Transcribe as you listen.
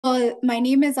My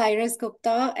name is Iris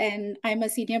Gupta, and I'm a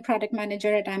senior product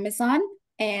manager at Amazon.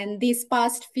 And these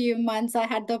past few months, I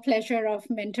had the pleasure of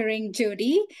mentoring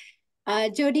Jodi.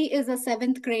 Jodi is a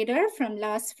seventh grader from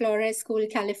Las Flores School,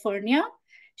 California.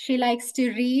 She likes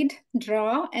to read,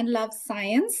 draw, and loves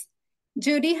science.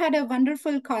 Jodi had a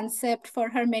wonderful concept for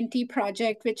her mentee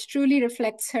project, which truly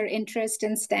reflects her interest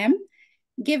in STEM.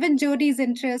 Given Jodi's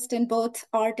interest in both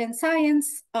art and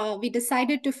science, we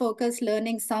decided to focus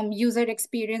learning some user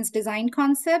experience design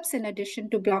concepts in addition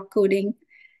to block coding.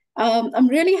 I'm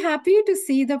really happy to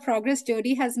see the progress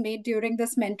Jodi has made during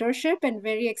this mentorship and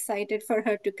very excited for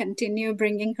her to continue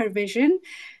bringing her vision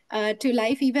to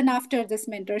life even after this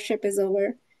mentorship is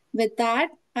over. With that,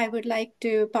 I would like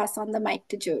to pass on the mic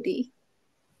to Jodi.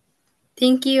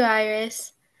 Thank you,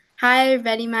 Iris. Hi,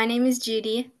 everybody. My name is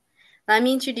Judy. Let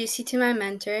me introduce you to my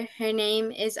mentor. Her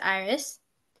name is Iris.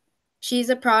 She's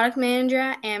a product manager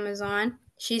at Amazon.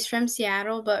 She's from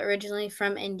Seattle, but originally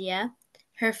from India.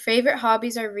 Her favorite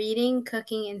hobbies are reading,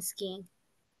 cooking, and skiing.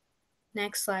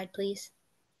 Next slide, please.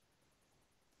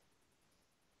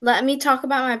 Let me talk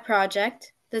about my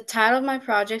project. The title of my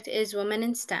project is Women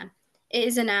in STEM. It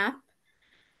is an app,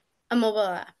 a mobile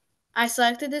app. I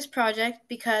selected this project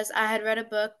because I had read a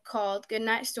book called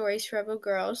Goodnight Stories for Rebel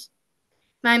Girls.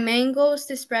 My main goal was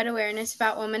to spread awareness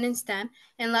about women in STEM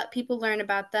and let people learn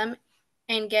about them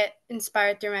and get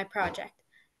inspired through my project.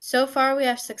 So far, we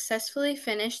have successfully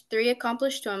finished 3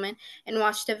 accomplished women and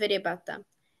watched a video about them.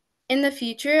 In the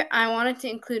future, I wanted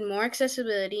to include more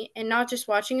accessibility and not just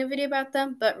watching a video about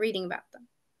them, but reading about them.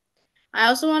 I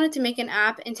also wanted to make an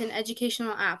app into an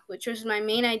educational app, which was my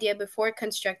main idea before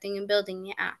constructing and building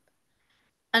the app.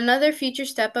 Another future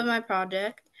step of my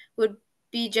project would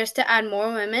be just to add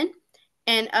more women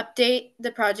and update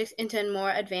the project into a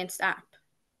more advanced app.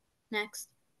 Next.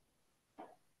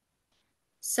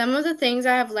 Some of the things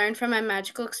I have learned from my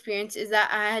magical experience is that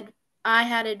I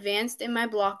had advanced in my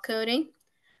block coding,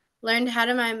 learned how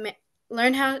to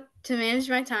manage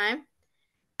my time.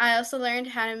 I also learned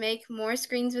how to make more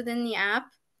screens within the app,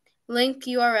 link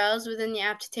URLs within the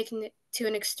app to take to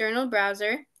an external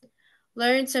browser,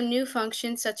 learned some new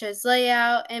functions such as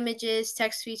layout, images,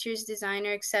 text features,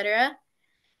 designer, etc.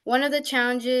 One of the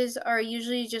challenges are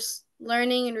usually just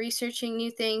learning and researching new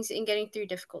things and getting through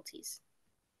difficulties.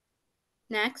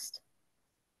 Next.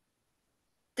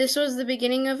 This was the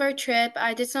beginning of our trip.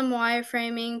 I did some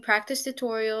wireframing, practice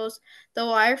tutorials. The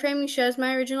wireframing shows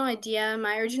my original idea.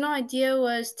 My original idea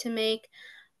was to make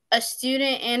a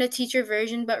student and a teacher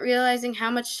version, but realizing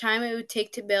how much time it would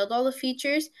take to build all the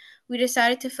features, we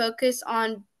decided to focus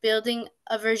on building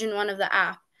a version 1 of the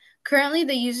app. Currently,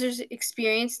 the user's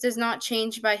experience does not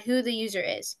change by who the user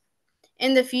is.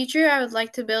 In the future, I would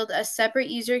like to build a separate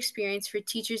user experience for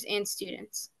teachers and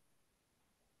students.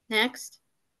 Next.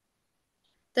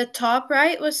 The top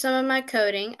right was some of my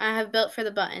coding I have built for the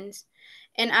buttons,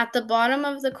 and at the bottom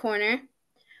of the corner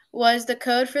was the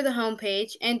code for the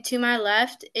homepage, and to my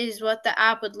left is what the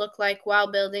app would look like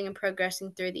while building and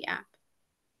progressing through the app.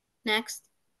 Next.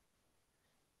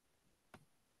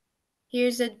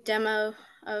 Here's a demo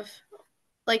of,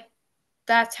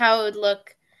 that's how it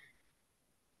would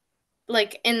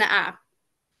look in the app.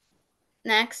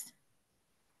 Next.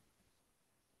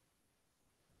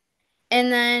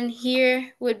 And then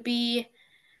here would be,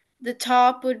 the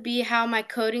top would be how my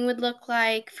coding would look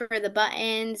like for the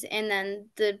buttons, and then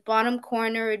the bottom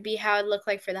corner would be how it would look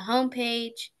like for the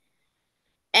homepage.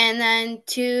 And then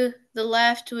to the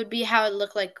left would be how it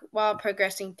looked like while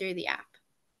progressing through the app.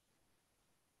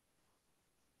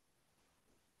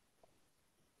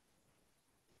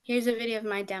 Here's a video of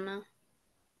my demo.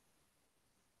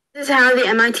 This is how the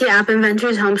MIT App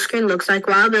Inventor's home screen looks like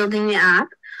while building the app.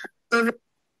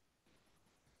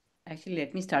 Actually,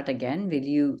 let me start again. Will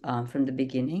you, from the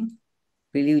beginning,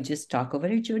 will you just talk over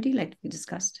it, Jodi, like we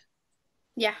discussed?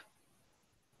 Yeah.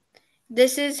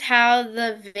 This is how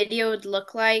the video would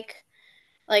look like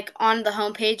on the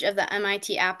homepage of the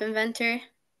MIT App Inventor.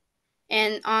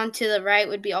 And on to the right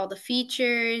would be all the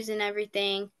features and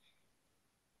everything.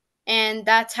 And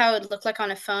that's how it would look like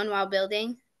on a phone while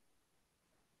building.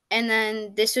 And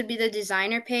then this would be the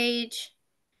designer page.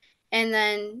 And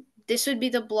then this would be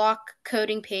the block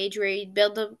coding page where you'd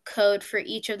build the code for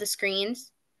each of the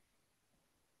screens.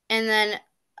 And then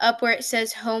up where it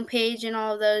says homepage and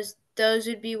all of those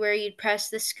would be where you'd press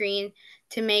the screen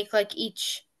to make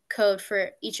each code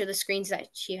for each of the screens that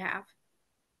you have.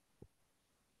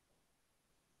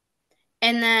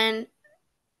 And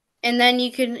then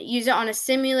you can use it on a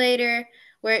simulator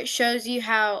where it shows you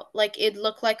how it'd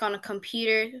look like on a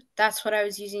computer. That's what I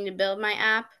was using to build my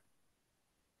app.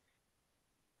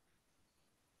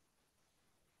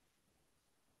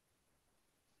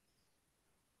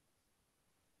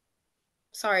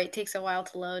 Sorry, it takes a while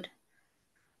to load.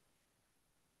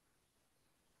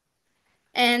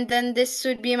 And then this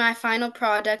would be my final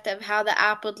product of how the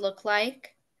app would look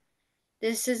like.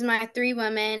 This is my 3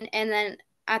 women, and then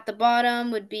at the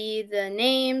bottom would be the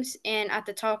names, and at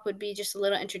the top would be just a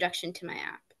little introduction to my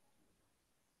app.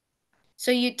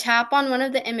 So you tap on one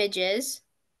of the images,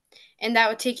 and that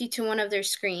would take you to one of their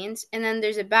screens. And then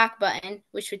there's a back button,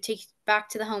 which would take you back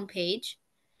to the home page.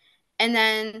 And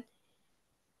then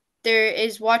there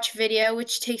is watch video,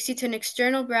 which takes you to an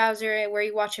external browser where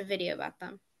you watch a video about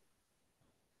them.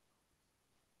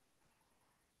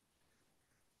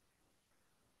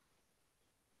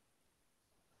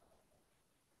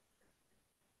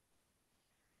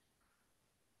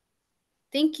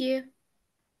 Thank you.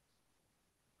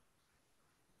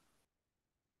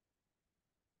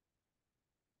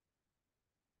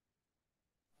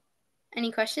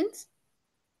 Any questions?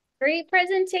 Great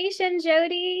presentation,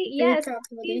 Jodi. Yes, job,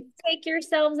 please Jodi. take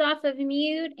yourselves off of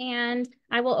mute, and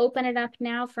I will open it up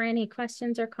now for any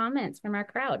questions or comments from our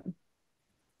crowd.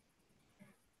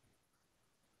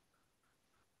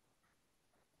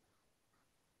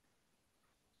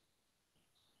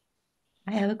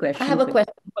 I have a question. I have a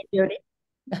question for Jodi.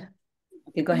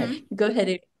 Okay, go ahead. Go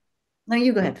ahead. No,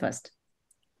 you go ahead first.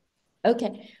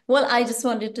 Okay. Well, I just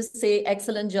wanted to say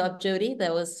excellent job, Jodi.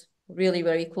 That was really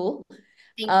very cool.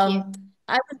 Thank you.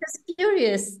 I was just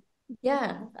curious.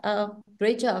 Yeah,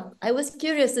 great job. I was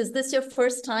curious, is this your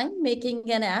first time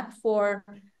making an app for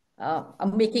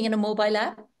making in a mobile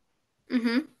app?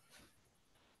 Mm-hmm.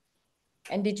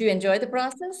 And did you enjoy the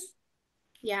process?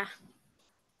 Yeah.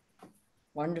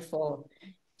 Wonderful.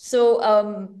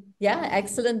 So, yeah,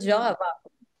 excellent job.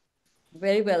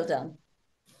 Very well done.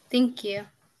 Thank you.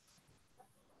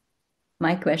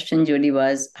 My question, Jodi,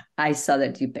 was I saw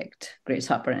that you picked Grace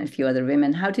Hopper and a few other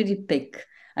women. How did you pick?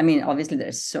 I mean, obviously,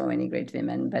 there's so many great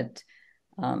women, but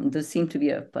those seem to be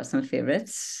your personal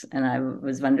favorites. And I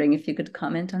was wondering if you could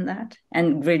comment on that.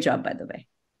 And great job, by the way.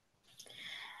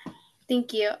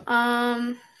 Thank you.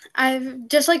 I've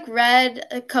just read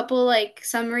a couple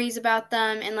summaries about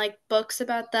them and books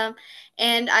about them,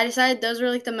 and I decided those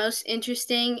were the most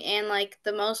interesting and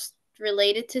the most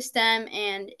related to STEM,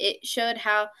 and it showed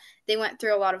how they went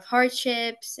through a lot of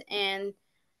hardships and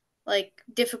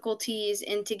difficulties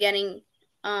into getting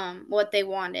what they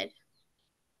wanted.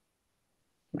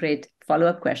 Great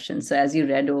follow-up question. So as you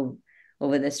read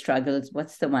over the struggles,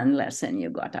 what's the one lesson you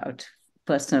got out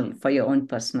personal for your own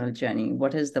personal journey?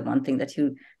 What is the one thing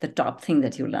the top thing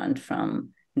that you learned from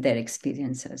their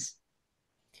experiences?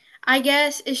 I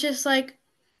guess it's just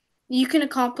you can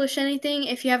accomplish anything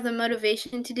if you have the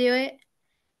motivation to do it.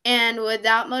 And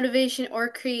without motivation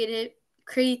or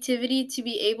creativity to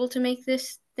be able to make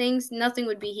these things, nothing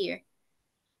would be here.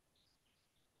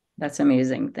 That's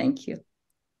amazing. Thank you.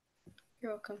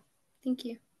 You're welcome. Thank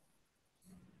you.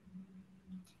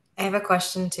 I have a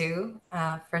question too.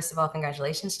 First of all,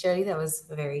 congratulations, Jodi. That was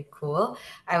very cool.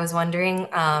 I was wondering,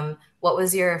 what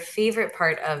was your favorite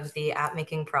part of the app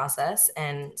making process?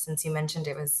 And since you mentioned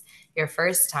it was your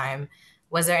first time,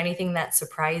 was there anything that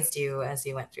surprised you as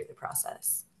you went through the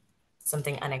process?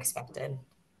 Something unexpected?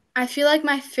 I feel like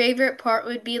my favorite part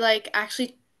would be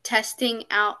actually testing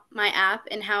out my app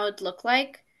and how it'd look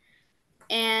like.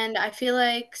 And I feel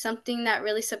like something that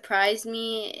really surprised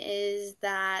me is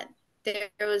that there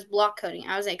was block coding.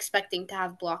 I wasn't expecting to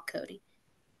have block coding.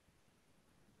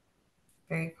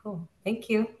 Very cool. Thank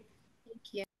you.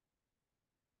 Thank you.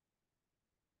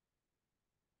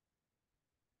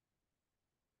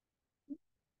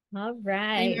 All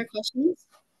right. Any more questions?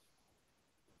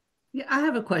 Yeah, I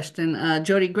have a question.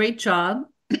 Jodi, great job.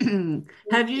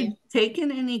 Have you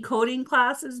taken any coding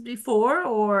classes before,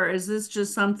 or is this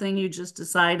just something you just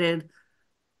decided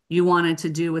you wanted to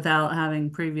do without having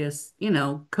previous,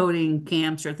 coding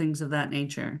camps or things of that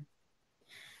nature?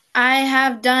 I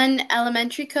have done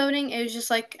elementary coding. It was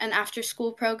just an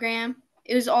after-school program.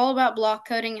 It was all about block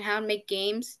coding and how to make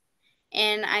games.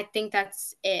 And I think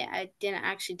that's it. I didn't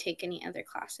actually take any other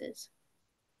classes.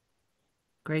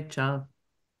 Great job.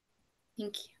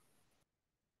 Thank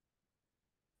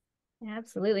you.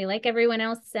 Absolutely. Like everyone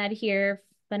else said here,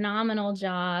 phenomenal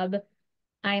job.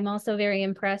 I'm also very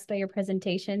impressed by your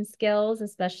presentation skills,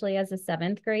 especially as a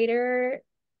 7th grader.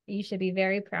 You should be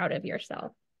very proud of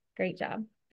yourself. Great job.